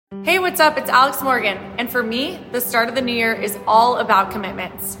Hey, what's up? It's Alex Morgan. And for me, the start of the new year is all about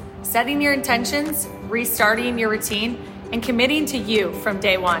commitments. Setting your intentions, restarting your routine, and committing to you from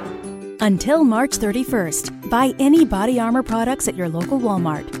day one. Until March 31st, buy any Body Armor products at your local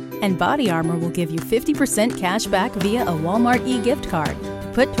Walmart. And Body Armor will give you 50% cash back via a Walmart e-gift card.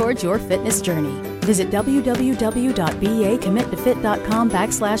 Put towards your fitness journey. Visit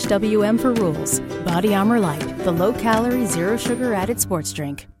www.bacommittofit.com/WM for rules. Body Armor Light, the low-calorie, zero-sugar added sports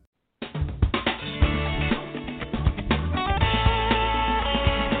drink.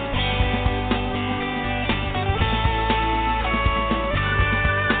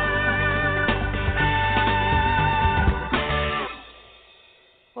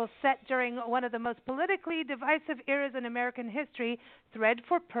 Well, set during one of the most politically divisive eras in American history, Thread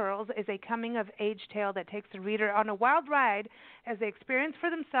for Pearls is a coming-of-age tale that takes the reader on a wild ride as they experience for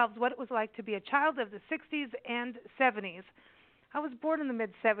themselves what it was like to be a child of the 60s and 70s. I was born in the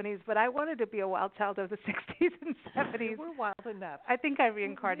mid-70s, but I wanted to be a wild child of the 60s and 70s. We're wild enough. I think I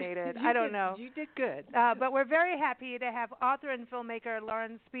reincarnated. I don't know. You did good. But we're very happy to have author and filmmaker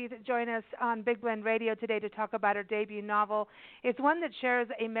Lauren Speeth join us on Big Blend Radio today to talk about her debut novel. It's one that shares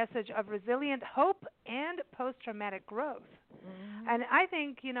a message of resilient hope and post-traumatic growth. Mm-hmm. And I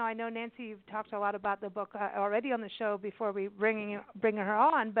think, I know, Nancy, you've talked a lot about the book already on the show before we bring her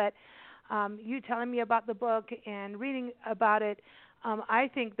on, but you telling me about the book and reading about it, I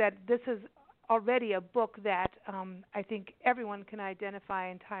think that this is already a book that I think everyone can identify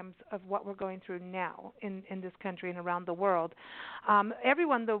in times of what we're going through now in this country and around the world.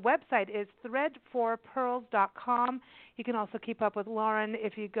 Everyone, the website is threadforpearls.com. You can also keep up with Lauren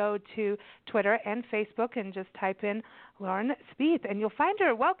if you go to Twitter and Facebook and just type in Lauren Speeth, and you'll find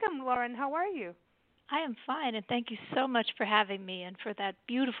her. Welcome, Lauren. How are you? I am fine, and thank you so much for having me and for that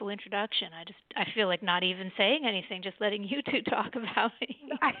beautiful introduction. I feel like not even saying anything, just letting you two talk about me.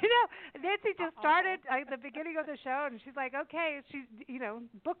 I know. Nancy just started at the beginning of the show, and she's like, okay, she's,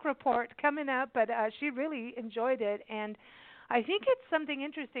 book report coming up, but she really enjoyed it. And I think it's something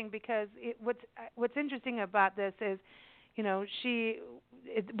interesting because what's interesting about this is, she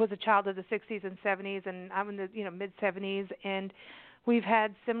was a child of the 60s and 70s, and I'm in the mid-70s, and we've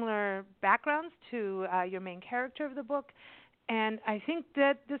had similar backgrounds to your main character of the book, and I think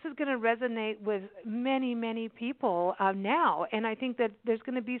that this is going to resonate with many, many people now. And I think that there's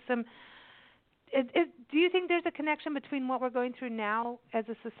going to be some. Do you think there's a connection between what we're going through now as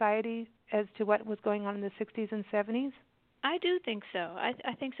a society as to what was going on in the 60s and 70s? I do think so. I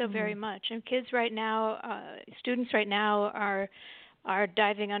think so very much. And kids right now, students right now are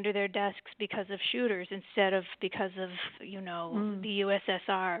diving under their desks because of shooters instead of because of the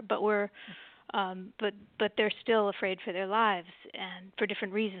USSR. But but they're still afraid for their lives and for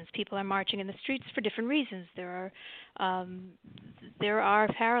different reasons. People are marching in the streets for different reasons. There are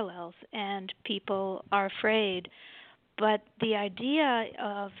parallels, and people are afraid. But the idea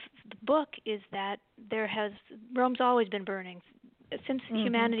of the book is that Rome's always been burning since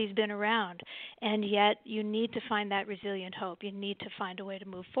humanity's been around, and yet you need to find that resilient hope. You need to find a way to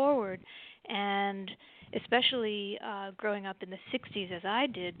move forward, and especially growing up in the 60s as I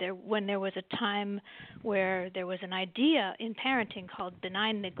did, when there was a time where there was an idea in parenting called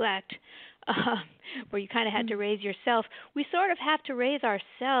benign neglect, where you kind of had to raise yourself. We sort of have to raise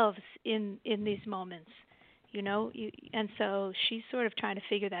ourselves in these moments, and so she's sort of trying to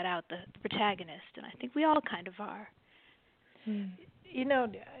figure that out, the protagonist, and I think we all kind of are.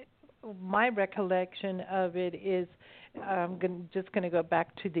 My recollection of it is just going to go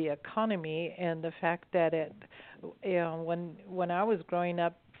back to the economy and the fact that when I was growing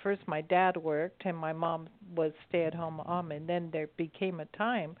up, first my dad worked and my mom was stay-at-home mom, and then there became a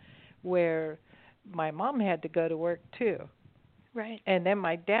time where my mom had to go to work too. Right. And then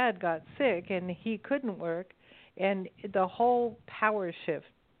my dad got sick and he couldn't work, and the whole power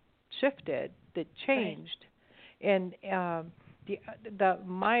shifted, that changed. Right. And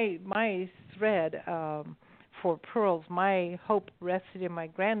my thread for Pearls, my hope rested in my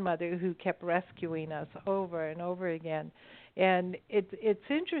grandmother, who kept rescuing us over and over again. And it's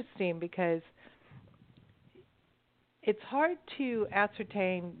interesting because it's hard to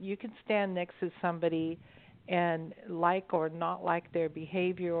ascertain. You can stand next to somebody and like or not like their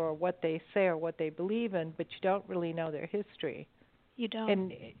behavior or what they say or what they believe in, but you don't really know their history. You don't.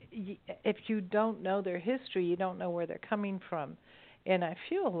 And if you don't know their history, you don't know where they're coming from. And I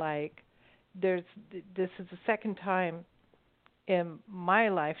feel like this is the second time in my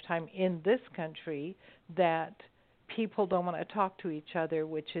lifetime in this country that people don't want to talk to each other,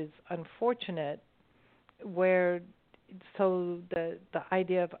 which is unfortunate, so the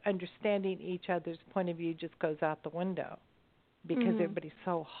idea of understanding each other's point of view just goes out the window. because everybody's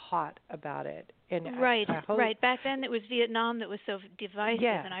so hot about it. And Right, I hope, right. Back then it was Vietnam that was so divisive,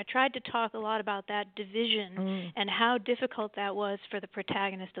 Yeah. and I tried to talk a lot about that division and how difficult that was for the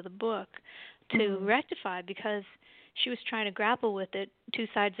protagonist of the book to rectify, because she was trying to grapple with it, two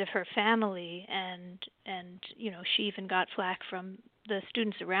sides of her family, and she even got flack from the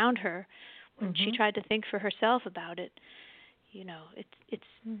students around her when she tried to think for herself about it.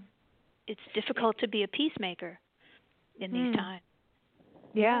 It's difficult to be a peacemaker in these times.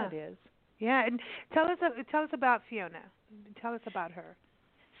 Yeah, it is. Yeah, and tell us about Fiona. Tell us about her.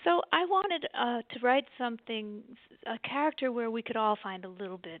 So I wanted to write a character where we could all find a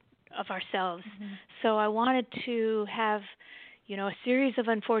little bit of ourselves. So I wanted to have, a series of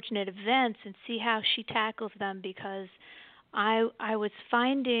unfortunate events and see how she tackles them, because I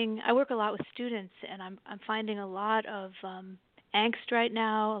work a lot with students, and I'm finding a lot of angst right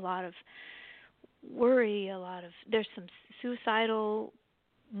now, a lot of worry, there's some suicidal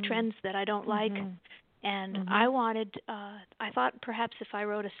trends that I don't like, and I thought perhaps if I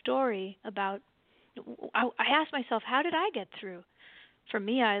wrote a story about, I asked myself, how did I get through? For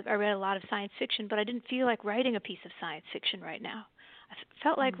me, I read a lot of science fiction, but I didn't feel like writing a piece of science fiction right now. I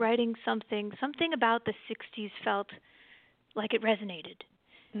felt like writing something about the 60s felt like it resonated.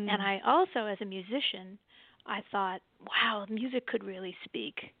 And I also, as a musician, I thought, wow, music could really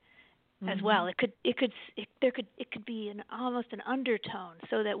speak as well. It could be almost an undertone,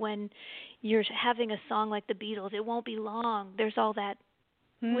 so that when you're having a song like the Beatles, it won't be long. There's all that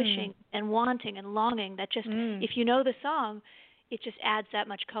wishing and wanting and longing that just, if you know the song, it just adds that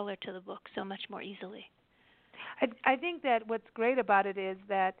much color to the book so much more easily. I think that what's great about it is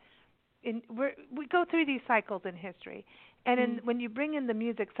that we go through these cycles in history. And when you bring in the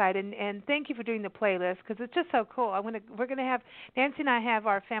music side, and thank you for doing the playlist, because it's just so cool. We're gonna have, Nancy and I have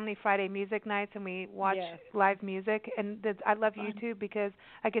our Family Friday music nights, and we watch live music. And I love YouTube because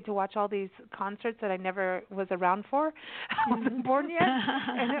I get to watch all these concerts that I never was around for. I wasn't born yet,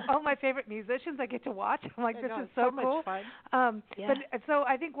 and all my favorite musicians I get to watch. I'm like, this is so cool. Much fun. But so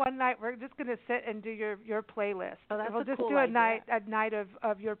I think one night we're just gonna sit and do your playlist. We'll just do a night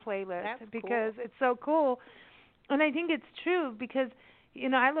of your playlist, because it's so cool. And I think it's true, because,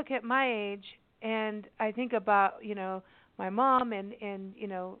 I look at my age and I think about, my mom and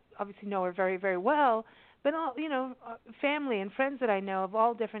obviously know her very, very well, but all, family and friends that I know of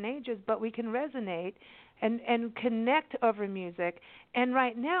all different ages, but we can resonate and connect over music. And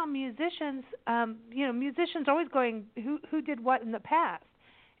right now, musicians are always going, who did what in the past?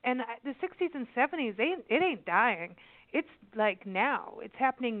 And the 60s and 70s, it ain't dying. It's like now. It's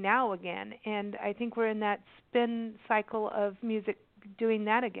happening now again. And I think we're in that spin cycle of music doing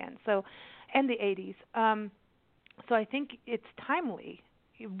that again. So, and the 80s. So I think it's timely,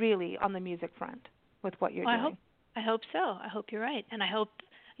 really, on the music front with what you're doing. I hope so. I hope you're right. And I hope,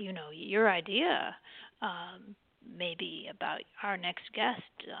 your idea maybe about our next guest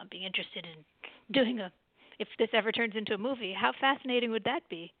being interested in doing if this ever turns into a movie, how fascinating would that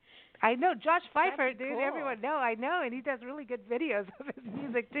be? I know Josh Pfeiffer, dude. Cool. Everyone know. I know, and he does really good videos of his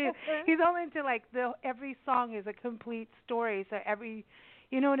music too. He's all into every song is a complete story. So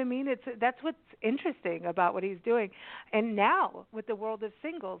you know what I mean? That's what's interesting about what he's doing, and now with the world of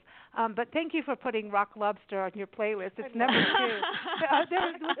singles. But thank you for putting Rock Lobster on your playlist. It's number 2. Was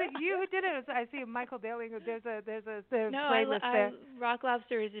it you who did it? I see Michael Daly. There's playlist there. Rock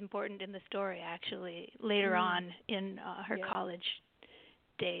Lobster is important in the story actually. Later on in her college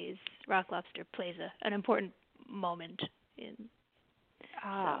days, Rock Lobster plays an important moment in.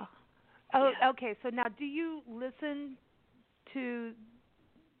 Okay. So now, do you listen to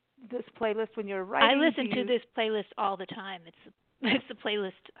this playlist when you're writing? I listen to this playlist all the time. It's the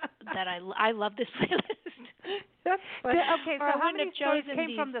playlist that I love this playlist. Okay, so how many stories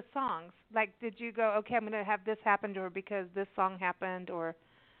came from the songs? Like, did you go, okay, I'm going to have this happen to her because this song happened, or?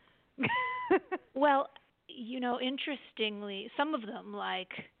 Well, interestingly, some of them,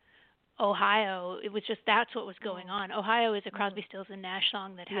 like Ohio, it was just that's what was going on. Ohio is a Crosby, Stills and Nash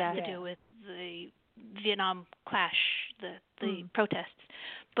song that has to do with the Vietnam clash, the protests.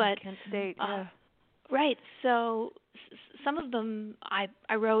 But Kent State, right. So some of them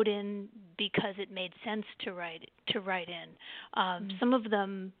I wrote in because it made sense to write in. Some of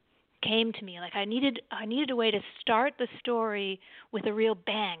them came to me like I needed a way to start the story with a real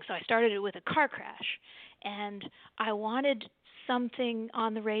bang. So I started it with a car crash, and I wanted something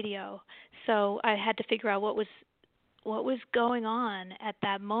on the radio. So I had to figure out what was going on at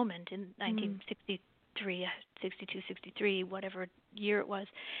that moment in 1963, 62, 63, whatever year it was.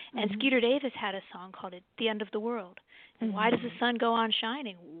 And Skeeter Davis had a song called "The End of the World." And why does the sun go on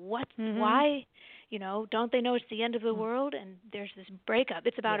shining? Why? don't they know it's the end of the world? And there's this breakup.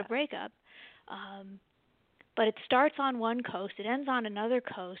 It's about a breakup. But it starts on one coast, it ends on another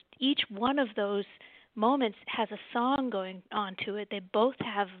coast. Each one of those moments has a song going on to it. They both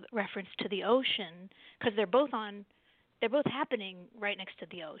have reference to the ocean because they're both happening right next to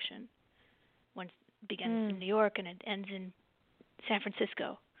the ocean. One begins in New York and it ends in San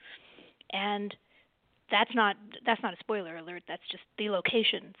Francisco. And that's not a spoiler alert. That's just the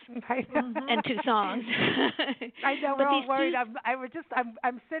locations and two songs. I know we're all worried.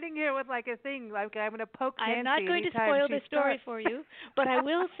 I'm sitting here with like a thing like I'm going to poke Nancy. I'm not going to spoil the story for you, but I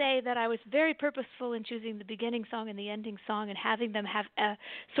will say that I was very purposeful in choosing the beginning song and the ending song and having them have a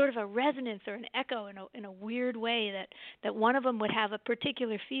sort of a resonance or an echo in a weird way that one of them would have a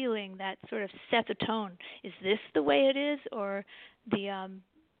particular feeling that sort of sets a tone. Is this the way it is, or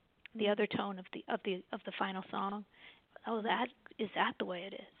the other tone of the final song? Oh, is that the way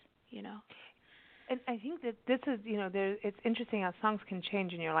it is? And I think that this is, it's interesting how songs can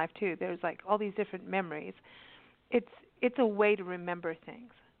change in your life too. There's like all these different memories. It's a way to remember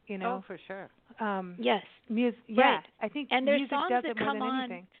things, Oh, for sure. Yes. Music. Right. Yeah. I think and there's music songs does that it more come than on.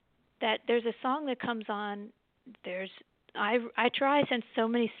 anything. That there's a song that comes on. I try, since so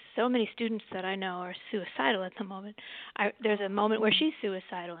many students that I know are suicidal at the moment. There's a moment where she's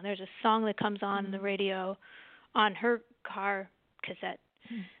suicidal, and there's a song that comes on the radio, on her car cassette.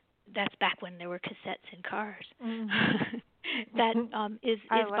 That's back when there were cassettes in cars. That is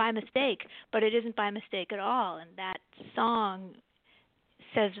by mistake, but it isn't by mistake at all. And that song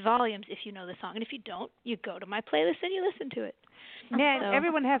says volumes if you know the song, and if you don't, you go to my playlist and you listen to it. Man,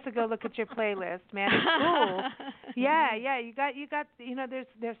 everyone has to go look at your playlist, man. It's cool. Yeah. You got.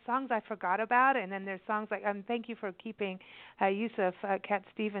 There's songs I forgot about, and then there's songs like. Thank you for keeping Yusuf Cat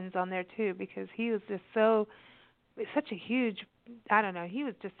Stevens on there too, because he was just such a huge. I don't know. He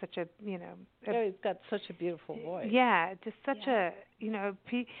was just such a. He's got such a beautiful voice. Yeah, just such a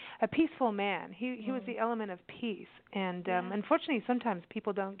a peaceful man. He was the element of peace, and unfortunately, sometimes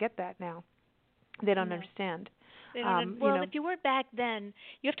people don't get that now. They don't understand. If you weren't back then,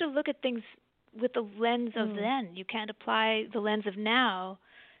 you have to look at things with the lens of then. You can't apply the lens of now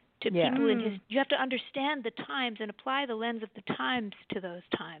to people in his. You have to understand the times and apply the lens of the times to those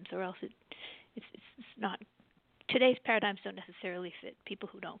times, or else it's not. Today's paradigms don't necessarily fit people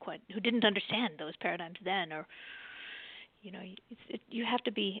who didn't understand those paradigms then, or you have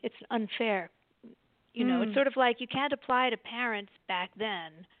to be. It's unfair. It's sort of like you can't apply to parents back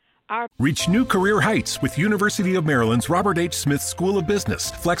then. Reach new career heights with University of Maryland's Robert H. Smith School of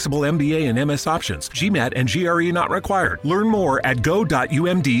Business. Flexible MBA and MS options. GMAT and GRE not required. Learn more at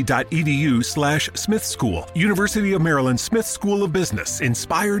go.umd.edu/Smith School. University of Maryland Smith School of Business.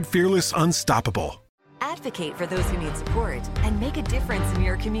 Inspired, fearless, unstoppable. Advocate for those who need support and make a difference in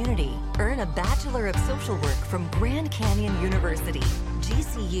your community. Earn a Bachelor of Social Work from Grand Canyon University.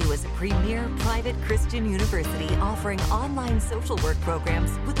 GCU is a premier private Christian university offering online social work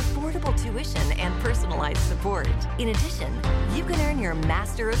programs with affordable tuition and personalized support. In addition, you can earn your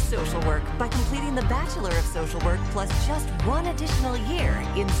Master of Social Work by completing the Bachelor of Social Work plus just one additional year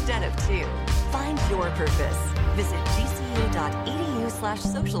instead of 2. Find your purpose. Visit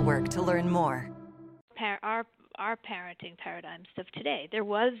gcu.edu/socialwork to learn more. Our parenting paradigms of today. There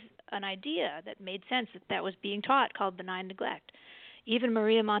was an idea that made sense that was being taught called benign neglect. Even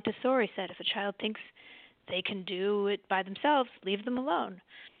Maria Montessori said if a child thinks they can do it by themselves, leave them alone.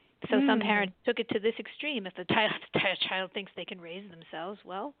 So some parents took it to this extreme. If the child thinks they can raise themselves,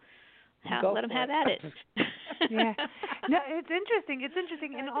 well, let them have at it. Yeah. No, it's interesting.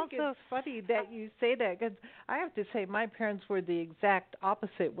 And I also think it's funny that you say that, because I have to say my parents were the exact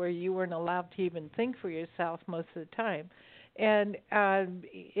opposite, where you weren't allowed to even think for yourself most of the time. And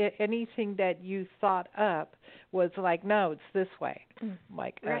anything that you thought up was like, no, it's this way.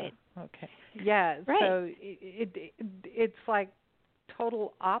 Like, right. Okay. Yeah. Right. So it's like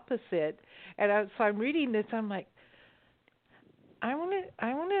total opposite. And so I'm reading this, I'm like, I want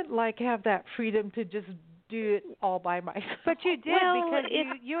to like have that freedom to just do it all by myself. But you did, because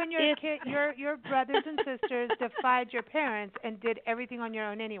you and your brothers and sisters defied your parents and did everything on your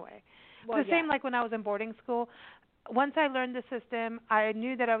own anyway. Well, same like when I was in boarding school. Once I learned the system, I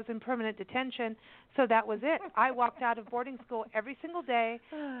knew that I was in permanent detention, so that was it. I walked out of boarding school every single day.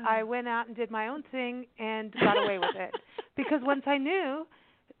 I went out and did my own thing and got away with it. Because once I knew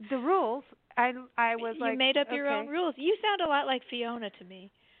the rules, I was like, you made up your own rules. You sound a lot like Fiona to me.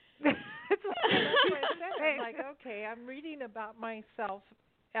 That's what I'm like, okay, I'm reading about myself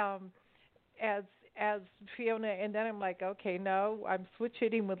as Fiona, and then I'm like, okay, no, I'm switch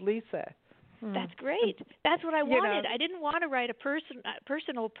hitting with Lisa. That's great. That's what I wanted. know. I didn't want to write a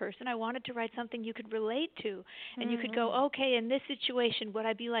personal person. I wanted to write something you could relate to, and you could go, okay, in this situation, would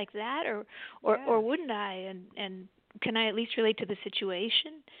I be like that, or wouldn't I? And can I at least relate to the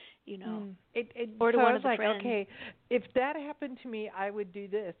situation? You know, or to so one I of was the like, friends. okay, if that happened to me, I would do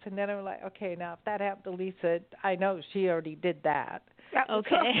this, and then I'm like, okay, now if that happened to Lisa, I know she already did that.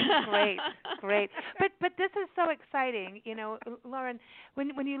 Okay. Great. But this is so exciting, you know, Lauren.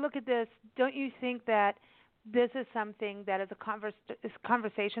 When you look at this, don't you think that this is something that is a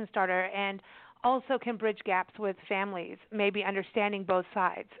conversation starter and also can bridge gaps with families, maybe understanding both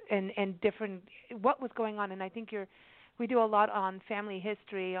sides and different what was going on? And I think we do a lot on family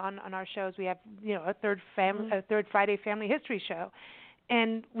history on our shows. We have, you know, a third Friday family history show,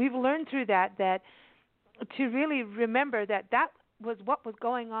 and we've learned through that to really remember that was what was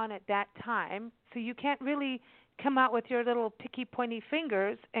going on at that time. So you can't really come out with your little picky pointy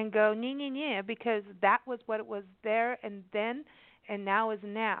fingers and go nee, because that was what it was there and then, and now is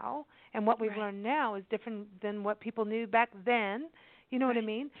now, and what we've learned now is different than what people knew back then. You know what I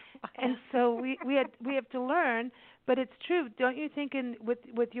mean? And so we have to learn. But it's true, don't you think?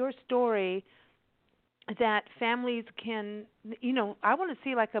 With your story, that families can, you know, I want to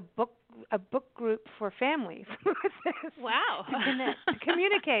see like a book group for families. Wow. to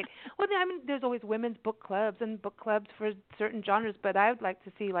communicate. Well, I mean, there's always women's book clubs and book clubs for certain genres, but I would like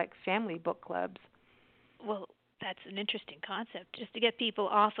to see like family book clubs. Well, that's an interesting concept, just to get people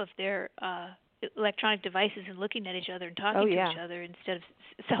off of their electronic devices and looking at each other and talking to each other instead of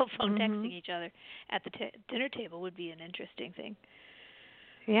cell phone texting each other at the dinner table would be an interesting thing.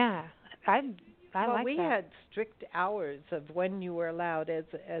 Yeah, I well, like we that. had strict hours of when you were allowed as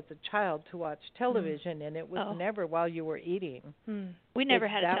a child to watch television, and it was never while you were eating. We never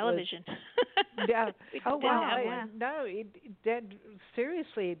had a television. Yeah. Oh wow. No,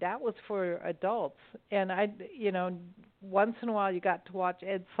 seriously, that was for adults, and once in a while you got to watch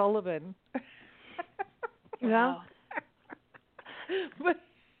Ed Sullivan. Yeah.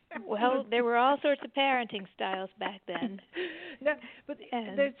 Well, there were all sorts of parenting styles back then. No, but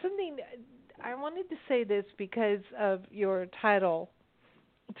there's something I wanted to say this because of your title,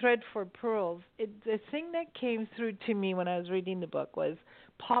 Thread for Pearls. The thing that came through to me when I was reading the book was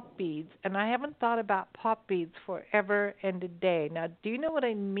pop beads, and I haven't thought about pop beads forever and a day. Now, do you know what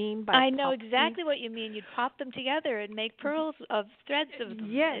I mean by I know pop exactly beads? what you mean. You'd pop them together and make pearls of threads of them.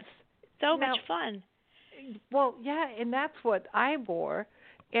 Yes. It's so much fun. Well, yeah, and that's what I wore,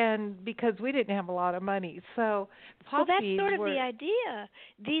 and because we didn't have a lot of money, so pop that's beads sort of were, the idea.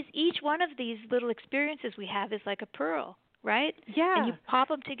 Each one of these little experiences we have is like a pearl, right? Yeah. And you pop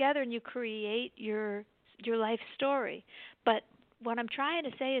them together and you create your life story. But what I'm trying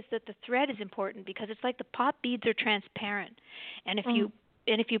to say is that the thread is important because it's like the pop beads are transparent, and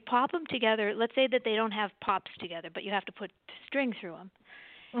if you pop them together, let's say that they don't have pops together, but you have to put string through them.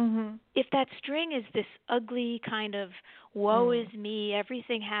 Mm-hmm. If that string is this ugly kind of woe is me,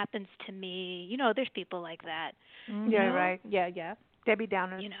 everything happens to me, you know, there's people like that. Mm-hmm. Yeah, right. Yeah. Debbie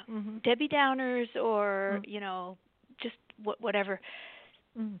Downers. You know, Debbie Downers or, you know, just whatever.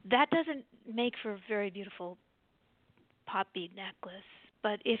 That doesn't make for a very beautiful pop bead necklace.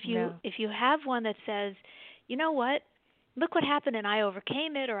 But if you have one that says, you know what, look what happened and I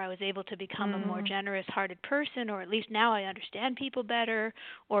overcame it, or I was able to become a more generous-hearted person, or at least now I understand people better,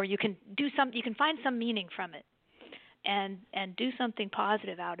 or you can find some meaning from it and do something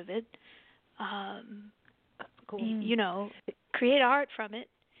positive out of it. Cool. You know, create art from it,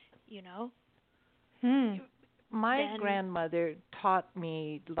 you know. My grandmother taught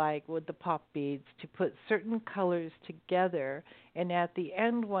me, like with the pop beads, to put certain colors together, and at the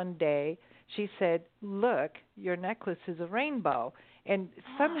end one day she said, look, your necklace is a rainbow. And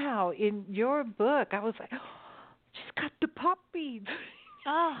somehow in your book I was like, she's got the pop beads.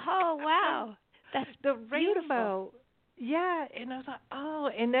 Oh wow. That's the beautiful. rainbow. Yeah, and I was like,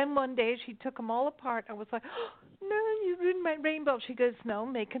 and then one day she took them all apart. I was like, no, you ruined my rainbow. She goes, no,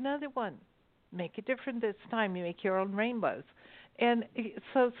 make another one. Make it different this time. You make your own rainbows. And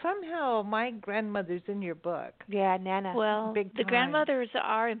so somehow my grandmother's in your book. Yeah, Nana. Well, Big the time. grandmothers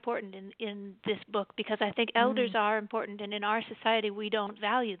are important in this book because I think elders are important, and in our society we don't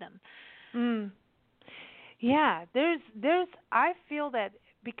value them. Yeah, there's I feel that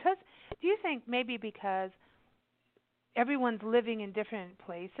because, do you think maybe because everyone's living in different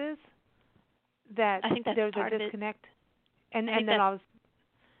places that I think that's there's part a of it. disconnect? And then I was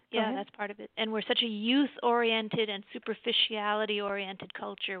Yeah, that's part of it. And we're such a youth-oriented and superficiality-oriented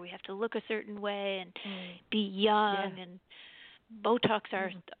culture. We have to look a certain way and be young, and Botox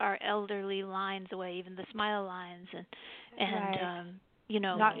our elderly lines away, even the smile lines, and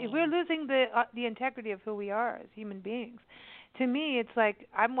we're losing the integrity of who we are as human beings. To me, it's like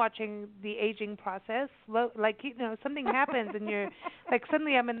I'm watching the aging process. Like, something happens and you're like,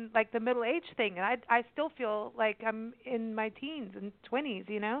 suddenly I'm in like the middle age thing, and I still feel like I'm in my teens and 20s.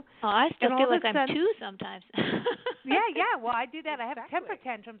 Oh, I still feel like I'm 2 sometimes. Yeah. Well, I do that. Exactly. I have temper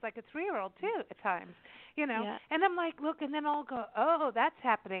tantrums like a 3-year-old too at times. Yeah. And I'm like, look, and then I'll go, oh, that's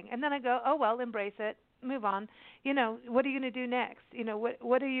happening, and then I go, oh well, embrace it. Move on. What are you going to do next?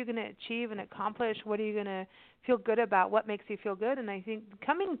 What are you going to achieve and accomplish? What are you going to feel good about? What makes you feel good? And I think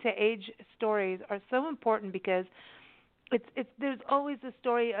coming to age stories are so important because there's always a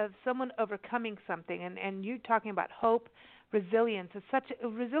story of someone overcoming something, and you talking about hope, resilience is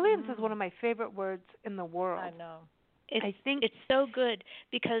is one of my favorite words in the world. I know. I think it's so good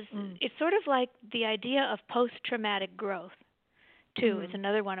because it's sort of like the idea of post-traumatic growth. Too is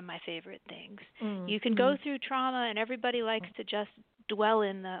another one of my favorite things. You can go through trauma, and everybody likes to just dwell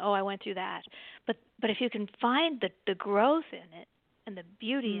in I went through that. But if you can find the growth in it, and the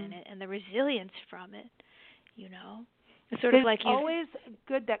beauty in it, and the resilience from it, it's sort of like always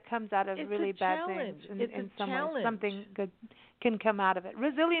good that comes out of really bad challenge. things. It's in a challenge. Something good can come out of it.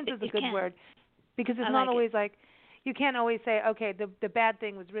 Resilience is a good word because it's not always like you can't always say, okay, the bad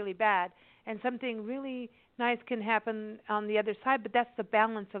thing was really bad, and something really nice can happen on the other side, but that's the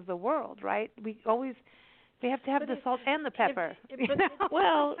balance of the world, right? We have to have the salt and the pepper.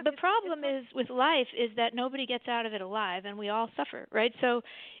 Well, the problem is with life is that nobody gets out of it alive, and we all suffer, right? So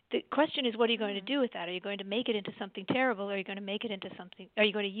the question is, what are you going to do with that? Are you going to make it into something terrible? Or are you going to make it into something? Are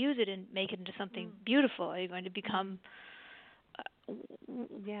you going to use it and make it into something beautiful? Are you going to become?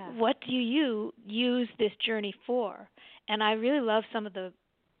 What do you use this journey for? And I really love some of the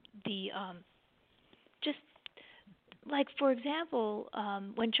just like, for example,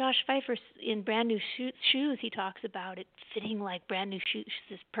 when Josh Pfeiffer in Brand New Shoes, he talks about it fitting like brand new shoes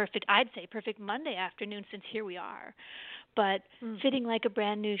is perfect. I'd say perfect Monday afternoon, since here we are. But fitting like a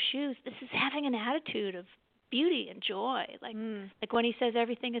brand new shoes, this is having an attitude of beauty and joy. Like when he says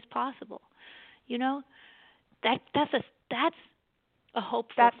everything is possible, that's a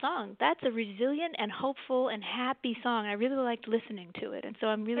hopeful song. That's a resilient and hopeful and happy song. I really liked listening to it, and so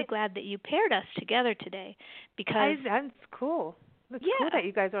I'm really glad that you paired us together today because that's cool. It's cool that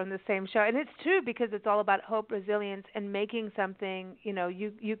you guys are on the same show, and it's true because it's all about hope, resilience, and making something.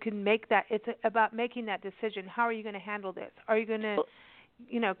 You can make that. It's about making that decision. How are you going to handle this? Are you going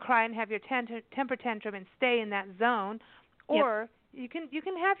to, cry and have your temper tantrum and stay in that zone, or You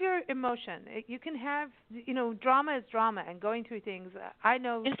can have your emotion. You can have, drama is drama, and going through things. I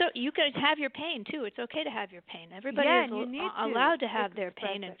know. And so you can have your pain too. It's okay to have your pain. Everybody is allowed to have their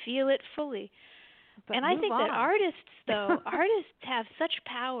pain and feel it fully. But and I think that artists have such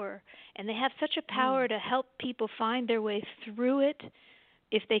power, and they have such a power to help people find their way through it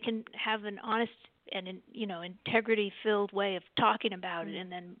if they can have an honest and integrity-filled way of talking about it,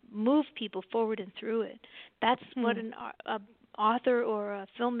 and then move people forward and through it. That's what an author or a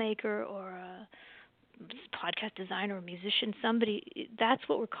filmmaker or a podcast designer or musician, that's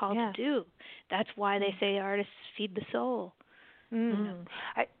what we're called to do. That's why they say artists feed the soul.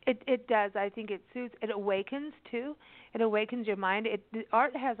 It does. I think it suits. It awakens too. It awakens your mind.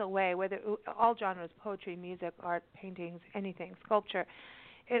 Art has a way, whether all genres, poetry, music, art, paintings, anything, sculpture.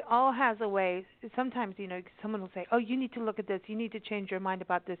 It all has a way. Sometimes, someone will say, "Oh, you need to look at this. You need to change your mind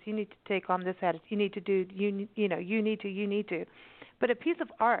about this. You need to take on this attitude. You need to do. You need to." But a piece of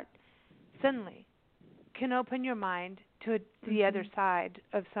art suddenly can open your mind to the other side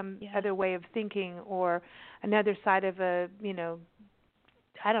of some other way of thinking, or another side of I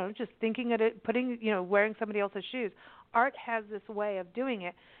don't know, just thinking at it, wearing somebody else's shoes. Art has this way of doing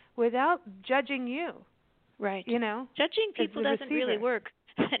it without judging you. Right. Judging people doesn't really work.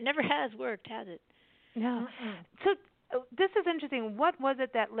 It never has worked, has it? No. So this is interesting. What was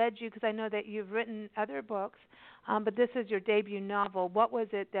it that led you, because I know that you've written other books, but this is your debut novel. What was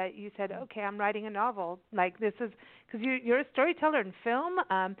it that you said, okay, I'm writing a novel? Like, this is, because you're a storyteller in film.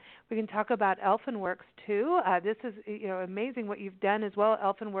 We can talk about Elfenworks too. This is, amazing what you've done as well,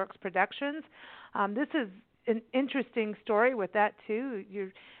 Elfenworks Productions. This is an interesting story with that too.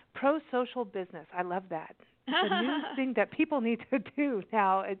 You're pro-social business. I love that. It's a new thing that people need to do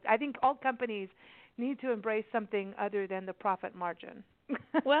now. I think all companies need to embrace something other than the profit margin.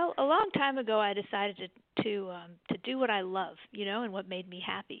 Well, a long time ago, I decided to do what I love, and what made me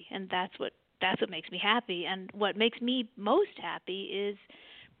happy, and that's what makes me happy. And what makes me most happy is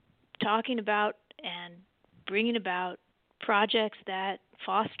talking about and bringing about projects that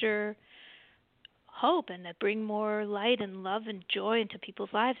foster hope and that bring more light and love and joy into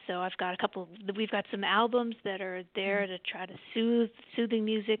people's lives. So we've got some albums that are there to try to soothing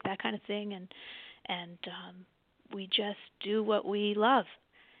music, that kind of thing, and we just do what we love,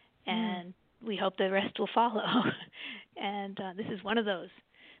 and we hope the rest will follow. And this is one of those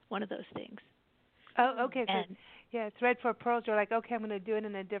things. Oh, okay. So, yeah, it's Red for Pearls. You're like, okay, I'm going to do it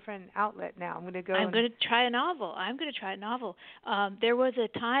in a different outlet now. I'm going to try a novel. There was a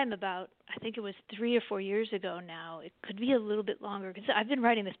time about, I think it was 3 or 4 years ago now. It could be a little bit longer because I've been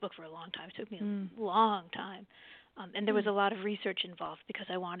writing this book for a long time. It took me a long time. And there was a lot of research involved because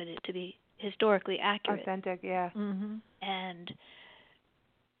I wanted it to be historically accurate. Authentic, yeah. Mm-hmm. And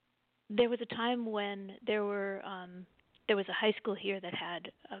there was a time when there was a high school here that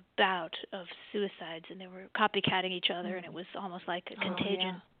had a bout of suicides, and they were copycatting each other, and it was almost like a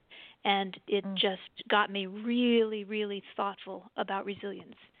contagion. And it just got me really, really thoughtful about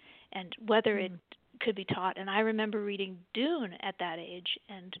resilience and whether it could be taught. And I remember reading Dune at that age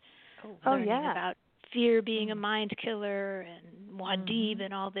and learning about fear being a mind killer and Muad'Dib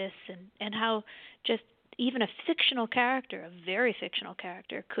and all this, and how just even a fictional character, a very fictional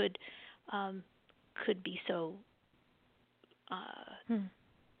character, could be so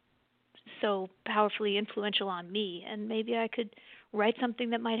so powerfully influential on me, and maybe I could write something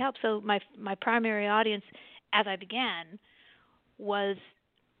that might help. So my primary audience, as I began, was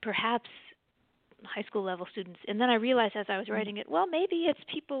perhaps high school level students, and then I realized as I was writing it, well, maybe it's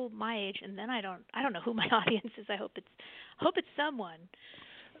people my age, and then I don't know who my audience is. I hope it's someone.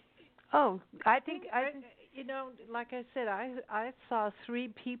 Oh, I think like I said, I saw 3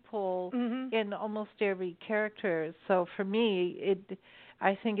 people in almost every character. So for me,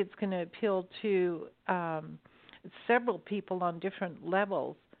 I think it's going to appeal to several people on different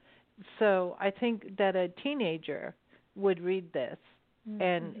levels. So I think that a teenager would read this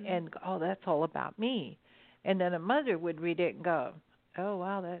and oh, that's all about me, and then a mother would read it and go, oh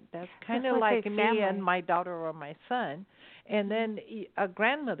wow, that's kind of like me family. and my daughter or my son. And then a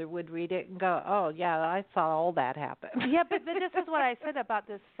grandmother would read it and go, oh, yeah, I saw all that happen. Yeah, but this is what I said about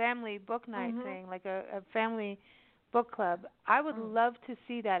this family book night thing, like a family book club. I would love to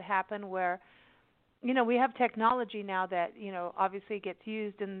see that happen where, we have technology now that, obviously gets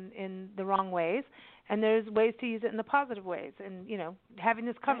used in the wrong ways, and there's ways to use it in the positive ways. And, having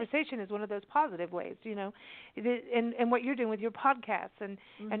this conversation is one of those positive ways, and what you're doing with your podcasts and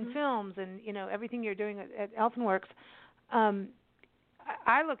films and, everything you're doing at Elfenworks.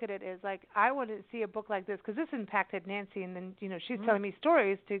 I look at it as like I want to see a book like this because this impacted Nancy, and then she's telling me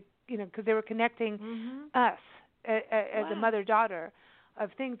stories to because they were connecting us as a mother-daughter of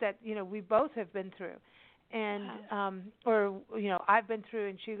things that we both have been through, and or I've been through,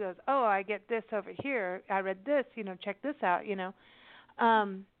 and she goes, oh, I get this over here. I read this, check this out.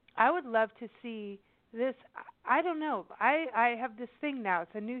 I would love to see this. I don't know. I have this thing now.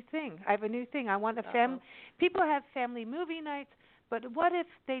 It's a new thing. I have a new thing. I want a family. People have family movie nights, but what if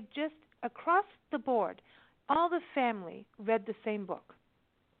they just across the board, all the family read the same book?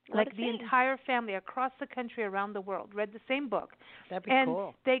 Like the entire family across the country, around the world, read the same book. That'd be cool.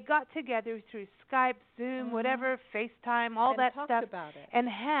 And they got together through Skype, Zoom, whatever, FaceTime, all that stuff, about it. and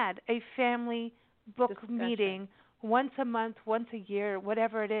had a family book meeting once a month, once a year,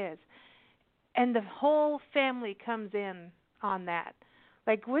 whatever it is. And the whole family comes in on that.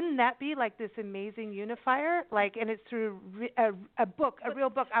 Like, wouldn't that be like this amazing unifier? Like, and it's through a book, a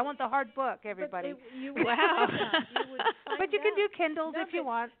real book. I want the hard book, everybody. But you would find but you can do Kindles if you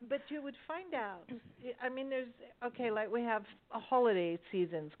want. But you would find out. I mean, there's, like we have holiday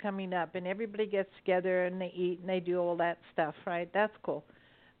seasons coming up, and everybody gets together and they eat and they do all that stuff, right? That's cool.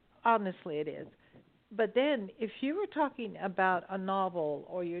 Honestly, it is. But then if you were talking about a novel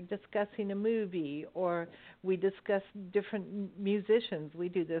or you're discussing a movie or we discuss different musicians, we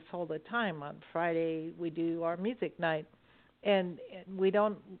do this all the time. On Friday we do our music night, and we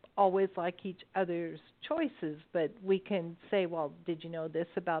don't always like each other's choices, but we can say, well, did you know this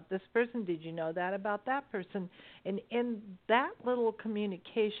about this person? Did you know that about that person? And in that little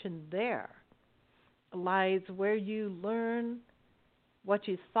communication there lies where you learn what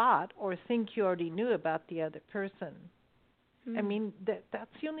you thought or think you already knew about the other person. I mean, that's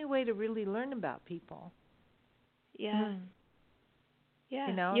the only way to really learn about people. Yeah.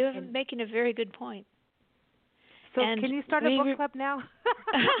 Yeah. You're making a very good point. So can you start a book club now?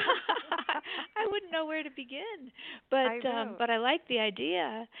 I wouldn't know where to begin, but I like the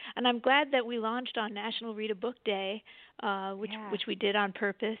idea, and I'm glad that we launched on National Read a Book Day, which we did on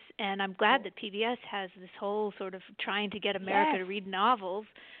purpose, and I'm glad that PBS has this whole sort of trying to get America to read novels,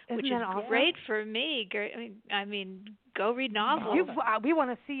 which is great for me. I mean, Go read novels. We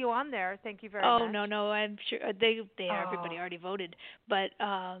want to see you on there. Thank you very much. Oh no, I'm sure they everybody already voted. But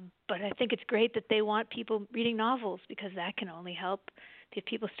I think it's great that they want people reading novels, because that can only help. If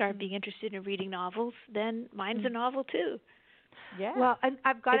people start being interested in reading novels, then mine's a novel too. Yeah. Well, and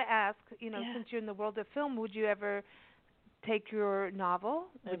I've got to ask, since you're in the world of film, would you ever take your novel?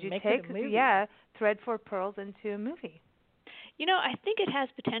 Would you take Thread for Pearls into a movie? I think it has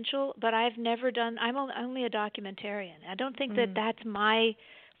potential, but I've never done. I'm only a documentarian. I don't think that that's my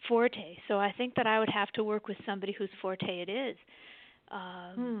forte. So I think that I would have to work with somebody whose forte it is.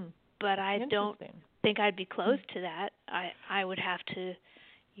 But I don't think I'd be close to that. I would have to,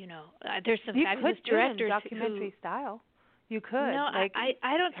 there's some fabulous directors do it in documentary style. You could. No,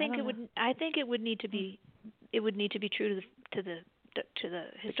 I don't think it would. I think it would need to be. It would need to be true to the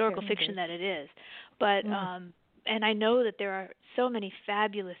historical fiction that it is. But and I know that there are so many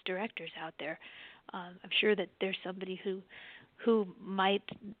fabulous directors out there. I'm sure that there's somebody who might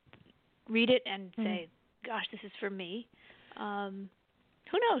read it and say, "Gosh, this is for me."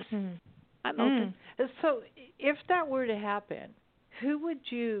 Who knows? I'm open. So, if that were to happen, who would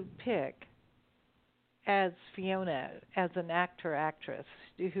you pick as Fiona, as an actress?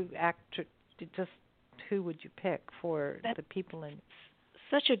 Who would you pick for the people in?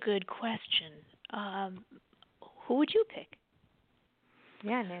 Such a good question. Who would you pick?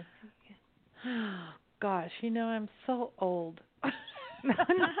 Yeah, Nancy. Gosh, I'm so old. I'm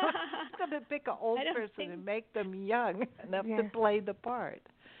going to pick an old person and make them young enough to play the part.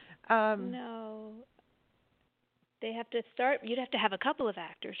 No. They have to start. You'd have to have a couple of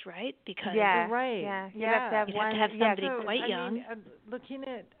actors, right? Because right. Yeah. You'd have to have one. Have somebody quite young. Looking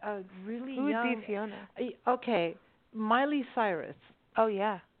at a really Who young. Who would be Fiona? Okay, Miley Cyrus. Oh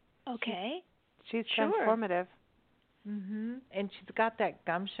yeah. Okay. She's transformative. And she's got that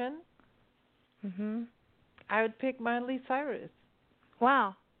gumption. I would pick Miley Cyrus.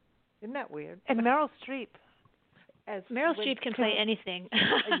 Wow. Isn't that weird? And Meryl Streep. Meryl Streep can play anything.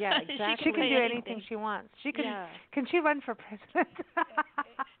 Yeah, exactly. She can do anything she wants. She can. Yeah. Can she run for president?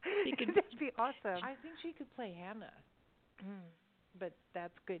 That'd be awesome. I think she could play Hannah. But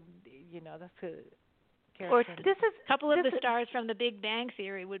that's good. That's a character. Or a couple of the stars from The Big Bang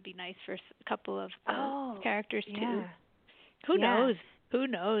Theory would be nice for a couple of characters too. Who knows? Who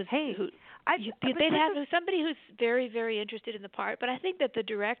knows? Hey, they'd have somebody who's very, very interested in the part. But I think that the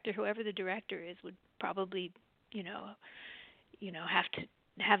director, whoever the director is, would probably, have to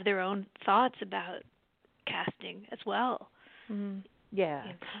have their own thoughts about casting as well. Yeah.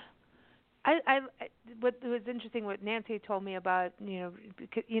 What was interesting, what Nancy told me about,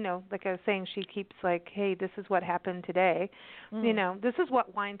 like I was saying, she keeps like, hey, this is what happened today. This is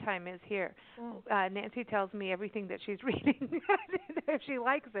what wine time is here. Nancy tells me everything that she's reading if she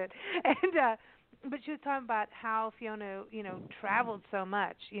likes it, and but she was talking about how Fiona, traveled so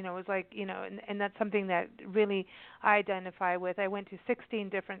much. It was like, and that's something that really I identify with. I went to 16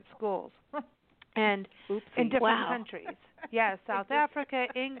 different schools, and in different countries. Yeah, South Africa,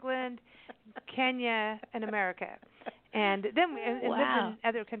 England, Kenya, and America, and then and lived in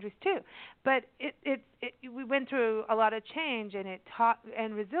other countries too. But we went through a lot of change, and it taught,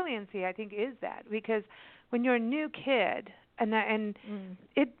 and resiliency, I think, is that, because when you're a new kid, and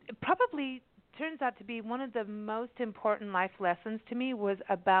it probably turns out to be one of the most important life lessons to me was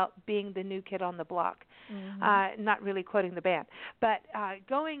about being the new kid on the block. Not really quoting the band, but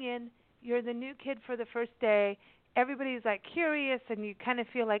going in, you're the new kid for the first day. Everybody's like curious, and you kind of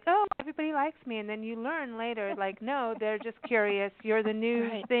feel like, oh, everybody likes me, and then you learn later, like, no, they're just curious. You're the new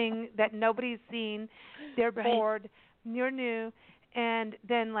thing that nobody's seen. They're bored. You're new. And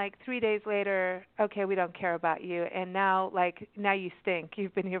then, like, 3 days later, okay, we don't care about you. And now you stink.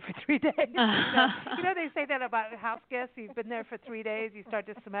 You've been here for 3 days. They say that about house guests. You've been there for 3 days. You start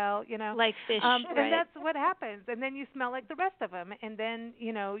to smell, Like fish, And that's what happens. And then you smell like the rest of them. And then,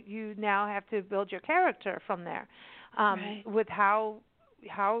 you now have to build your character from there with how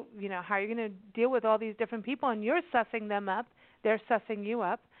you're going to deal with all these different people. And you're sussing them up. They're sussing you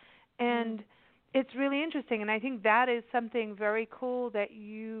up. And it's really interesting, and I think that is something very cool that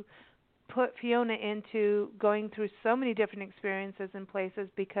you put Fiona into, going through so many different experiences and places,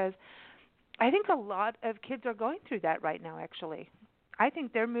 because I think a lot of kids are going through that right now, actually. I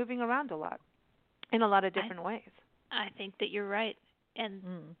think they're moving around a lot in a lot of different ways. I think that you're right, and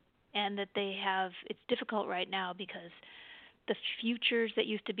that they have – it's difficult right now because the futures that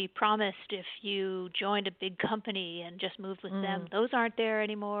used to be promised if you joined a big company and just moved with them, those aren't there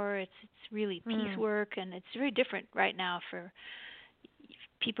anymore. It's really piecework, and it's very different right now for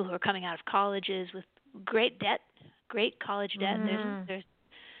people who are coming out of colleges with great debt, great college debt.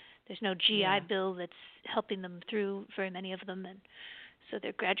 There's There's no GI Bill that's helping them through, very many of them, and so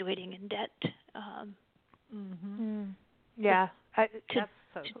they're graduating in debt. Yeah, that's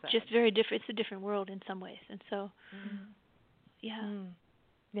so just very different. It's a different world in some ways, and so yeah,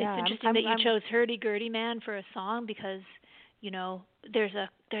 it's interesting that you chose "Hurdy-Gurdy Man" for a song because, there's a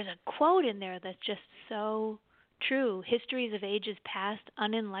quote in there that's just so true. Histories of ages past,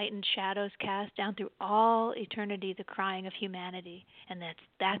 unenlightened shadows cast down through all eternity, the crying of humanity, and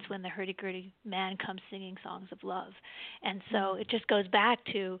that's when the hurdy-gurdy man comes singing songs of love, and so it just goes back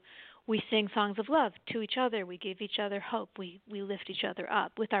to. We sing songs of love to each other. We give each other hope. We lift each other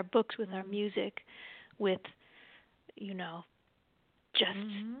up with our books, with our music, with, just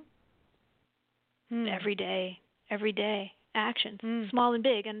everyday actions, small and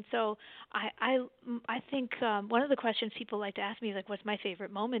big. And so I think one of the questions people like to ask me is like, what's my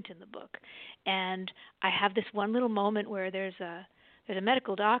favorite moment in the book? And I have this one little moment where there's a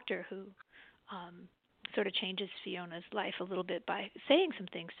medical doctor who sort of changes Fiona's life a little bit by saying some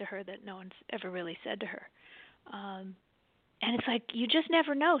things to her that no one's ever really said to her. And it's like you just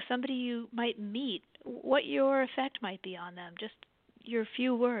never know somebody you might meet, what your effect might be on them, just your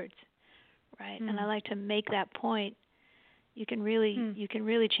few words, right? And I like to make that point. You can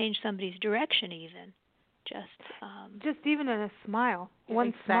really change somebody's direction even, just even in a smile.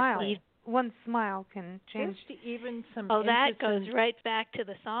 One smile can change. Just even some. Oh, that goes right back to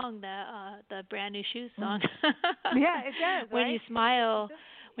the song, the Brand New Shoes song. Yeah, it does. When you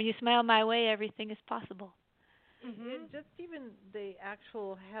smile my way, everything is possible. And just even the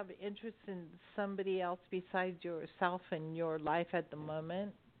actual have interest in somebody else besides yourself and your life at the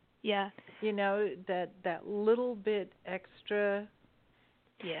moment. Yeah. That little bit extra.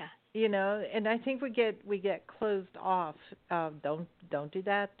 Yeah. And I think we get closed off. Don't do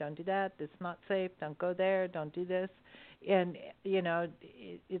that. Don't do that. It's not safe. Don't go there. Don't do this. And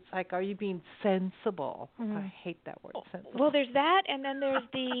it's like, are you being sensible? I hate that word, sensible. Well, there's that, and then there's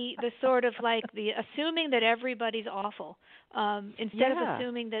the sort of like the assuming that everybody's awful, instead of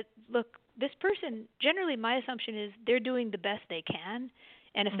assuming that, look, this person. Generally, my assumption is they're doing the best they can.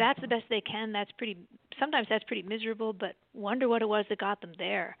 And if that's the best they can, sometimes that's pretty miserable, but wonder what it was that got them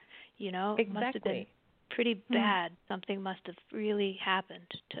there. Exactly. It must have been pretty bad. Something must have really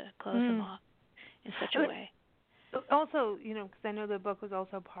happened to close them off in such a way. Also, because I know the book was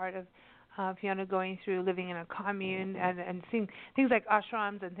also part of Fiona going through living in a commune and seeing things like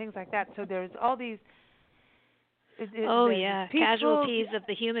ashrams and things like that. So there's all these casualties of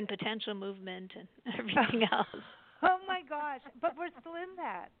the human potential movement and everything else. Oh my gosh! But we're still in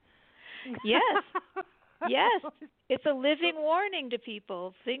that. Yes. Yes. It's a living warning to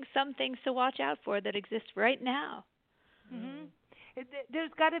people. Some things to watch out for that exist right now.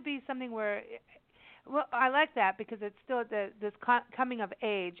 There's got to be something where, well, I like that because it's still this coming of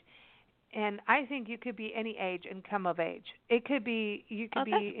age, and I think you could be any age and come of age. It could be you could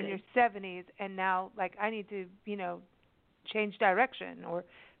be in your 70s and now like I need to change direction or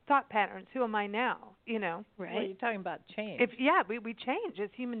thought patterns. Who am I now? Right. Well, you're talking about change. We change as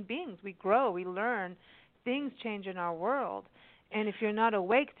human beings. We grow. We learn. Things change in our world, and if you're not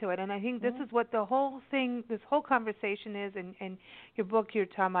awake to it, and I think this is what the whole thing, this whole conversation is, and your book you're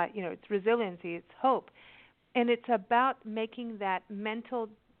talking about, it's resiliency, it's hope, and it's about making that mental.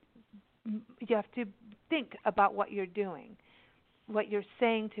 You have to think about what you're doing, what you're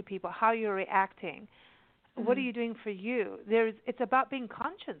saying to people, how you're reacting. What are you doing for you? It's about being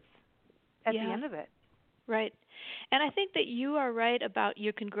conscious at the end of it. Right. And I think that you are right about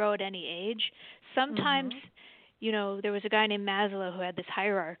you can grow at any age. Sometimes, there was a guy named Maslow who had this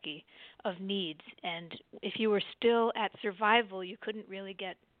hierarchy of needs, and if you were still at survival, you couldn't really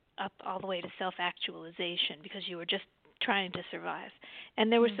get up all the way to self-actualization because you were just trying to survive.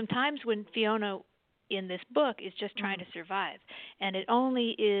 And there were some times when Fiona in this book is just trying to survive, and it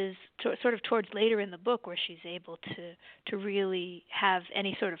only is sort of towards later in the book where she's able to really have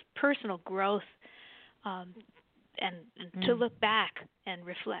any sort of personal growth and to look back and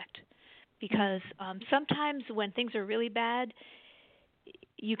reflect, because sometimes when things are really bad,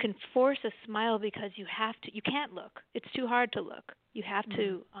 you can force a smile because you can't look. It's too hard to look. You have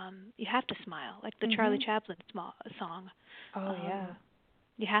to smile, like the Charlie Chaplin song. Oh yeah.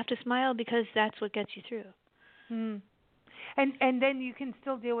 You have to smile because that's what gets you through. And then you can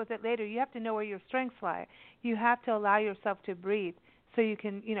still deal with it later. You have to know where your strengths lie. You have to allow yourself to breathe so you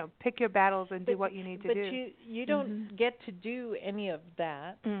can, pick your battles and do what you need to do. But you don't get to do any of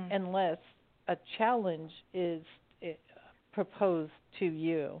that unless a challenge is proposed to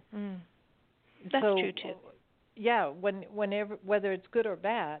you. That's true too. whenever, whether it's good or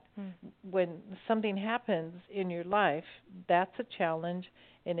bad, when something happens in your life, that's a challenge,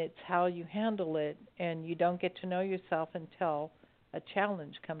 and it's how you handle it, and you don't get to know yourself until a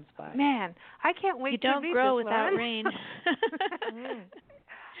challenge comes by. Man, I can't wait you to don't read grow this, without Lauren. rain.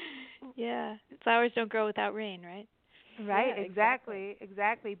 Yeah, flowers don't grow without rain, right? Right, Yeah,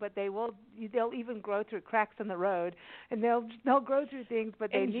 exactly. But they'll even grow through cracks in the road, and they'll grow through things, but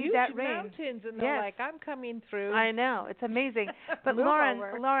they and need huge that rain. mountains, and they're Yes. like, I'm coming through. I know, it's amazing. But Move Lauren,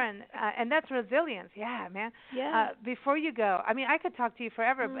 over. and that's resilience. Yeah, man. Yeah. Before you go, I mean, I could talk to you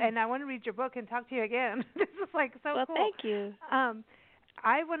forever, and I want to read your book and talk to you again. This is like so well, cool. thank you.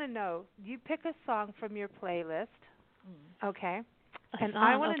 I want to know. You pick a song from your playlist, okay? And song,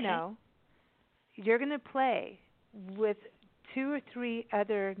 I want to okay. know. You're going to play with 2 or 3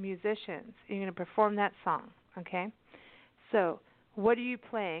 other musicians. You're going to perform that song, okay? So, what are you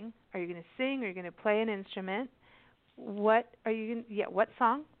playing? Are you going to sing? Are you going to play an instrument? What are you going? What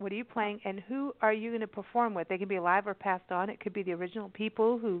song? What are you playing? And who are you going to perform with? They can be live or passed on. It could be the original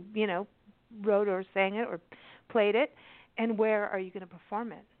people who wrote or sang it or played it. And where are you going to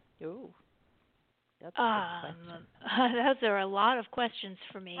perform it? Ooh, that's a good question. Those are a lot of questions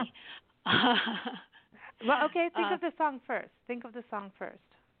for me. Well, okay, think of the song first. Think of the song first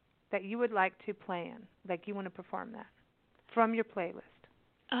that you would like to play in, like you want to perform that from your playlist.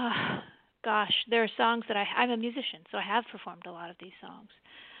 Gosh, there are songs that I'm a musician, so I have performed a lot of these songs.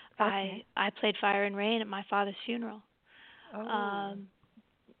 Okay. I played Fire and Rain at my father's funeral. Oh.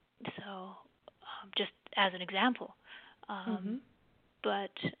 Just as an example.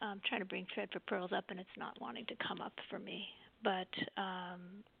 But I'm trying to bring Thread for Pearls up, and it's not wanting to come up for me. But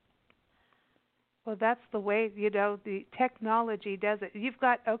well, that's the way, the technology does it. You've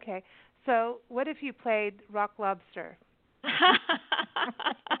got, okay, so what if you played Rock Lobster?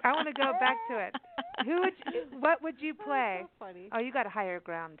 I want to go back to it. What would you play? So funny. Oh, you got Higher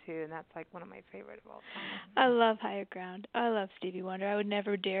Ground, too, and that's like one of my favorite of all time. I love Higher Ground. I love Stevie Wonder. I would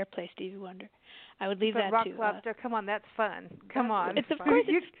never dare play Stevie Wonder. I would leave but that Rock to Lobster, come on, that's fun. Come on. It's of course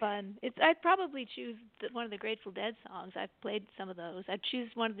it's fun. I'd probably choose one of the Grateful Dead songs. I've played some of those. I'd choose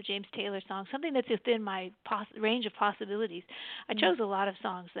one of the James Taylor songs, something that's within my range of possibilities. I chose a lot of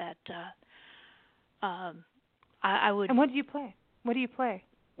songs that I would. And what do you play? What do you play?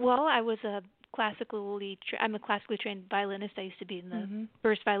 Well, I'm a classically trained violinist. I used to be in the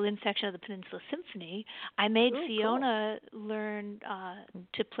first violin section of the Peninsula Symphony. I made Fiona learn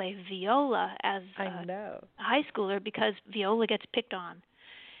to play viola as a high schooler because viola gets picked on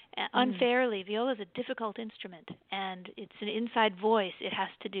unfairly. Viola is a difficult instrument, and it's an inside voice. It has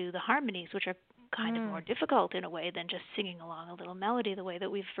to do the harmonies, which are kind of more difficult in a way than just singing along a little melody the way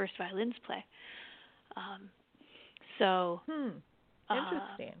that we first violins play.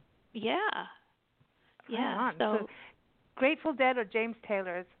 Interesting. Yeah. Right So Grateful Dead or James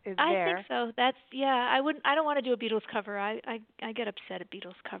Taylor is there. I think so. That's I don't want to do a Beatles cover. I get upset at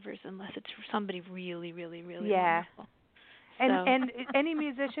Beatles covers unless it's for somebody really, really, really wonderful. And any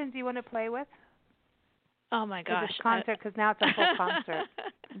musicians you want to play with? Oh my gosh. For this concert, because now it's a full concert.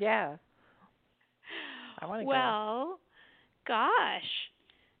 Yeah. I want to go. Well, gosh.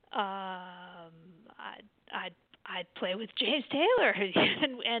 I'd play with James Taylor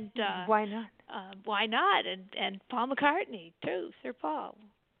and why not? Why not? And Paul McCartney too, Sir Paul.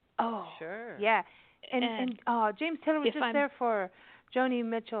 Oh, sure. Yeah, and James Taylor was just there for Joni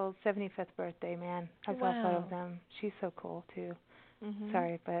Mitchell's 75th birthday. Man, I saw a photo of them. She's so cool too.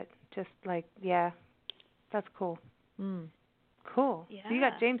 Sorry, but just like that's cool. Cool. Yeah. So you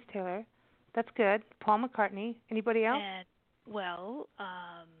got James Taylor. That's good. Paul McCartney. Anybody else?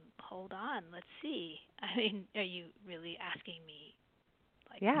 Hold on. Let's see. I mean, are you really asking me?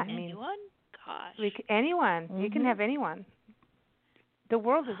 Anyone? Gosh. Anyone. You can have anyone. The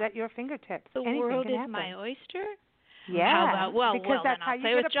world is at your fingertips. Anything world is my oyster? Yeah. How about, because that's then how I'll you play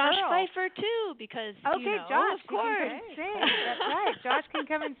get with a Josh pearl. Pfeiffer too, because Josh, of course. can sing. That's right. Josh can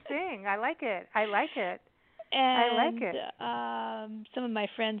come and sing. I like it. And, I like it. Some of my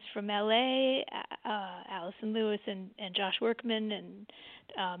friends from LA, Allison Lewis and Josh Workman, and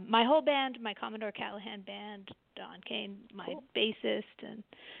my whole band, my Commodore Callahan band, Don Kane, my bassist, and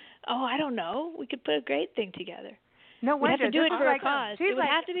I don't know. We could put a great thing together. No wonder. We'd have to do it for a cause. It would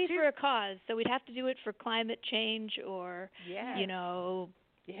have to be for a cause. So we'd have to do it for climate change or,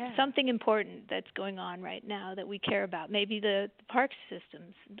 something important that's going on right now that we care about. Maybe the park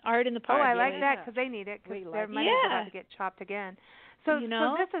systems, art in the park. Oh, I like that because they need it because their money's about to get chopped again. So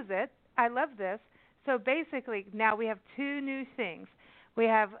this is it. I love this. So basically now we have 2 new things. We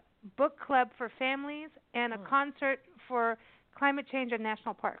have book club for families and a concert for climate change and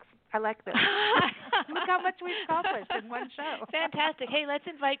national parks. I like this. Look how much we've accomplished in one show. Fantastic. Hey, let's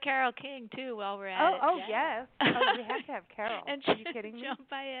invite Carole King, too, while we're at it. Oh, yes. Oh, we have to have Carole. And Are you kidding me? Joan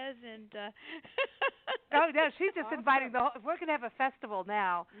Baez and... Oh, no, she's just inviting the whole... We're going to have a festival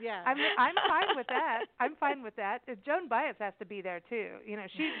now. Yeah. I'm fine with that. I'm fine with that. Joan Baez has to be there, too. You know,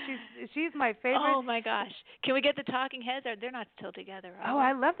 she's my favorite. Oh, my gosh. Can we get the Talking Heads? They're not still together, are Oh, they?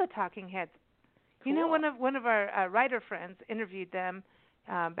 I love the Talking Heads. Cool. You know, one of our writer friends interviewed them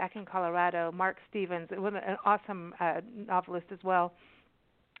back in Colorado, Mark Stevens, an awesome novelist as well.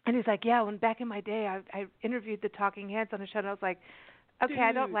 And he's like, yeah, when back in my day, I interviewed the Talking Heads on a show, and I was like, okay,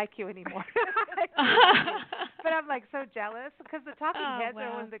 I don't like you anymore. But I'm like so jealous because the Talking Heads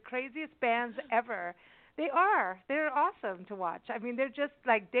are one of the craziest bands ever. They are. They're awesome to watch. I mean, they're just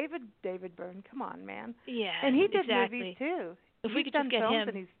like David Byrne. Come on, man. Yeah, and he did exactly. movies too. If we could just get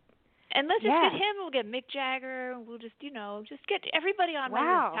him. And let's just get him. We'll get Mick Jagger. We'll just, just get everybody on my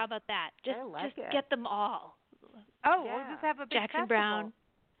list. How about that? Just get them all. Oh, we'll just have a big Jackson festival. Brown.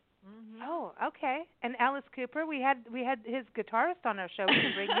 Mm-hmm. Oh, okay. And Alice Cooper. We had his guitarist on our show. We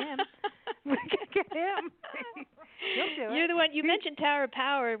can bring him. We can get him. He'll do it. You're the one. You mentioned Tower of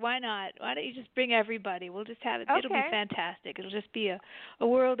Power. Why not? Why don't you just bring everybody? We'll just have it. Okay. It'll be fantastic. It'll just be a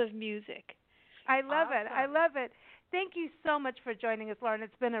world of music. I love it. I love it. Thank you so much for joining us, Lauren.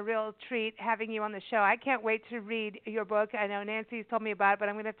 It's been a real treat having you on the show. I can't wait to read your book. I know Nancy's told me about it, but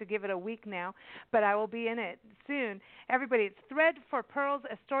I'm going to have to give it a week now. But I will be in it soon. Everybody, it's Thread for Pearls,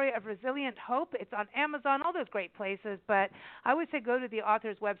 A Story of Resilient Hope. It's on Amazon, all those great places. But I always say go to the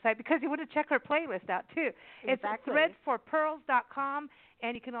author's website because you want to check her playlist out, too. Exactly. It's threadforpearls.com.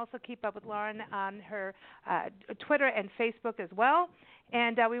 And you can also keep up with Lauren on her Twitter and Facebook as well.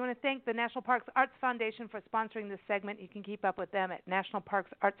 And we want to thank the National Parks Arts Foundation for sponsoring this segment. You can keep up with them at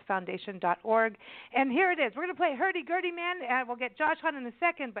nationalparksartsfoundation.org. And here it is. We're going to play Hurdy-Gurdy Man. We'll get Josh on in a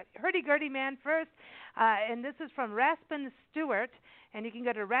second, but Hurdy-Gurdy Man first. And this is from Raspin Stewart. And you can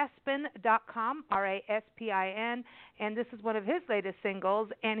go to raspin.com, R-A-S-P-I-N. And this is one of his latest singles.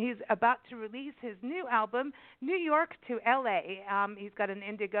 And he's about to release his new album, New York to L.A. He's got an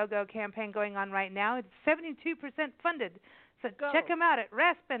Indiegogo campaign going on right now. It's 72% funded. So check him out at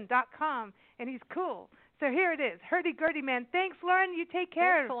raspin.com, and he's cool. So here it is, Hurdy-Gurdy Man. Thanks, Lauren. You take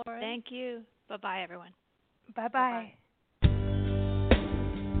care. Thanks, Lauren. Thank you. Bye-bye, everyone. Bye-bye.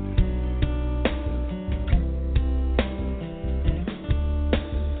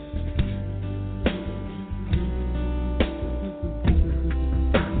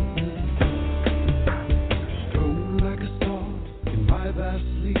 Thrown like a star in my vast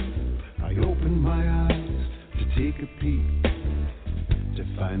sleep, I opened my eyes to take a peek. To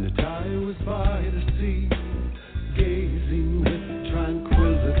find that I was by the sea, gazing with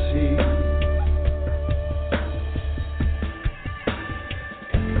tranquility.